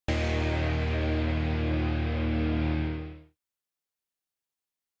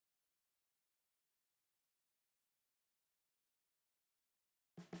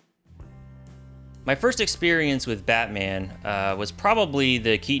My first experience with Batman was probably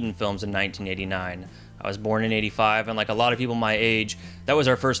the Keaton films in 1989. I was born in '85, and like a lot of people my age, that was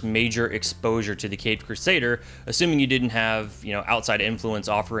our first major exposure to the Cape Crusader, assuming you didn't have, outside influence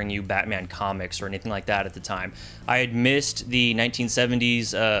offering you Batman comics or anything like that at the time. I had missed the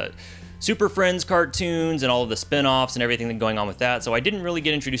 1970s Super Friends cartoons and all of the spin-offs and everything going on with that, so I didn't really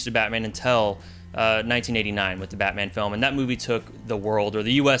get introduced to Batman until 1989 with the Batman film, and that movie took the world, or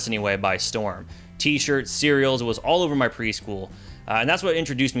the US anyway, by storm. T-shirts, cereals, it was all over my preschool, and that's what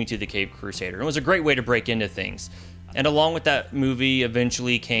introduced me to the Cape Crusader. It was a great way to break into things. And along with that movie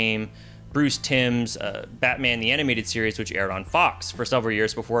eventually came Bruce Timm's Batman the Animated Series, which aired on Fox for several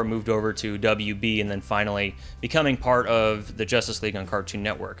years before it moved over to WB and then finally becoming part of the Justice League on Cartoon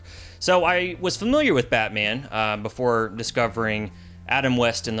Network. So I was familiar with Batman before discovering Adam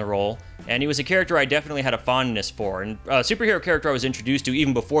West in the role, and he was a character I definitely had a fondness for, and a superhero character I was introduced to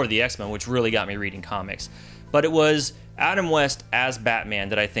even before the X-Men, which really got me reading comics. But it was Adam West as Batman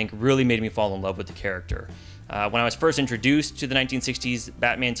that I think really made me fall in love with the character. When I was first introduced to the 1960s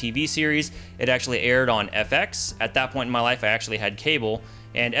Batman TV series, it actually aired on FX. At that point in my life, I actually had cable,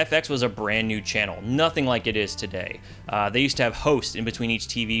 and FX was a brand new channel, nothing like it is today. They used to have hosts in between each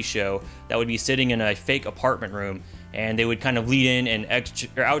TV show that would be sitting in a fake apartment room, and they would kind of lead in and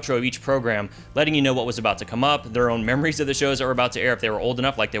outro of each program, letting you know what was about to come up, their own memories of the shows that were about to air if they were old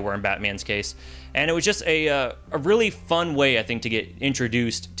enough, like they were in Batman's case. And it was just a really fun way, I think, to get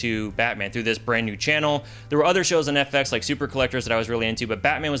introduced to Batman through this brand new channel. There were other shows on FX like Super Collectors that I was really into, but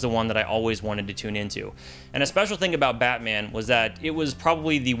Batman was the one that I always wanted to tune into. And a special thing about Batman was that it was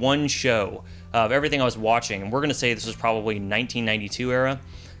probably the one show of everything I was watching, and we're going to say this was probably 1992 era.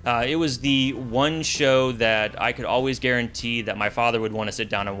 It was the one show that I could always guarantee that my father would want to sit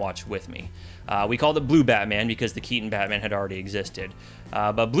down and watch with me. We called it Blue Batman because the Keaton Batman had already existed.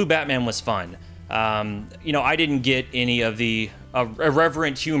 But Blue Batman was fun. I didn't get any of the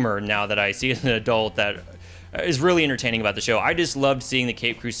irreverent humor now that I see as an adult that is really entertaining about the show. I just loved seeing the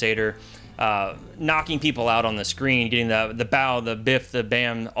Cape Crusader knocking people out on the screen, getting the bow, the biff, the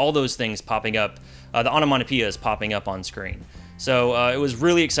bam, all those things popping up, the onomatopoeias popping up on screen. So it was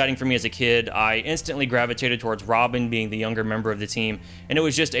really exciting for me as a kid. I instantly gravitated towards Robin being the younger member of the team, and it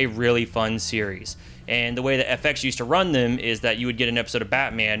was just a really fun series. And the way that FX used to run them is that you would get an episode of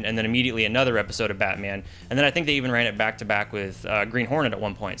Batman and then immediately another episode of Batman. And then I think they even ran it back to back with Green Hornet at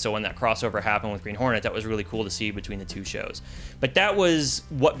one point. So when that crossover happened with Green Hornet, that was really cool to see between the two shows. But that was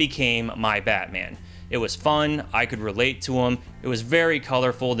what became my Batman. It was fun. I could relate to him. It was very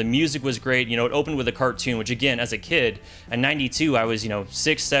colorful. The music was great. It opened with a cartoon, which again, as a kid, in '92, I was,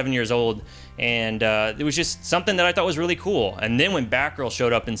 6, 7 years old, and it was just something that I thought was really cool. And then when Batgirl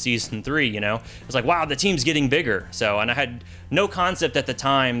showed up in season 3, it was like, wow, the team's getting bigger. And I had no concept at the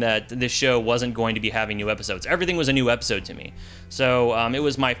time that this show wasn't going to be having new episodes. Everything was a new episode to me. So it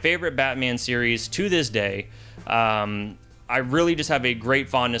was my favorite Batman series to this day. I really just have a great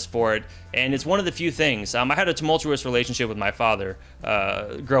fondness for it, and it's one of the few things. I had a tumultuous relationship with my father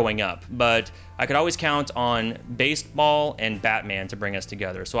growing up, but I could always count on baseball and Batman to bring us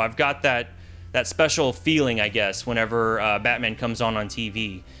together. So I've got that special feeling, I guess, whenever Batman comes on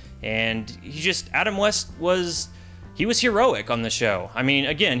TV. And Adam West was heroic on the show. I mean,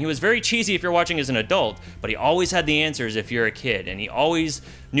 again, he was very cheesy if you're watching as an adult, but he always had the answers if you're a kid, and he always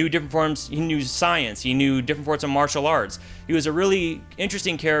knew different forms. He knew science. He knew different forms of martial arts. He was a really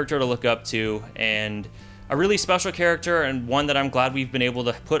interesting character to look up to, and a really special character, and one that I'm glad we've been able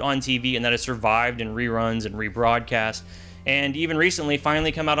to put on TV and that has survived in reruns and rebroadcast, and even recently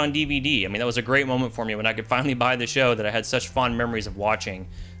finally come out on DVD. I mean, that was a great moment for me when I could finally buy the show that I had such fond memories of watching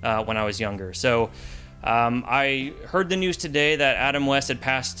when I was younger. So I heard the news today that Adam West had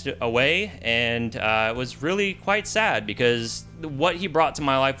passed away, and it was really quite sad because what he brought to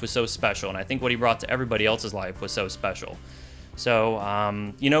my life was so special, and I think what he brought to everybody else's life was so special. So,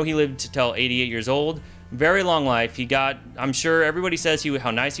 he lived till 88 years old. Very long life. I'm sure everybody says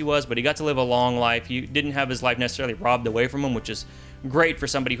how nice he was, but he got to live a long life. He didn't have his life necessarily robbed away from him, which is great for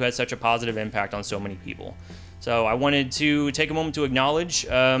somebody who had such a positive impact on so many people. So I wanted to take a moment to acknowledge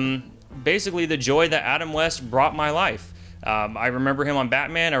basically the joy that Adam West brought my life. I remember him on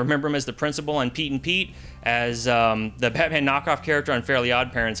Batman. I remember him as the principal on Pete and Pete, as the Batman knockoff character on Fairly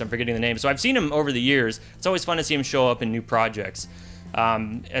Odd Parents. I'm forgetting the name. So I've seen him over the years. It's always fun to see him show up in new projects.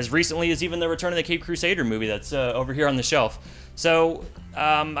 As recently as even the Return of the Cape Crusader movie that's over here on the shelf. So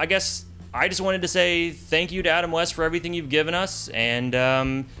I guess I just wanted to say thank you to Adam West for everything you've given us,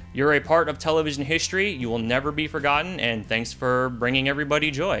 and you're a part of television history. You will never be forgotten, and thanks for bringing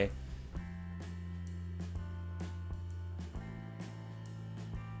everybody joy.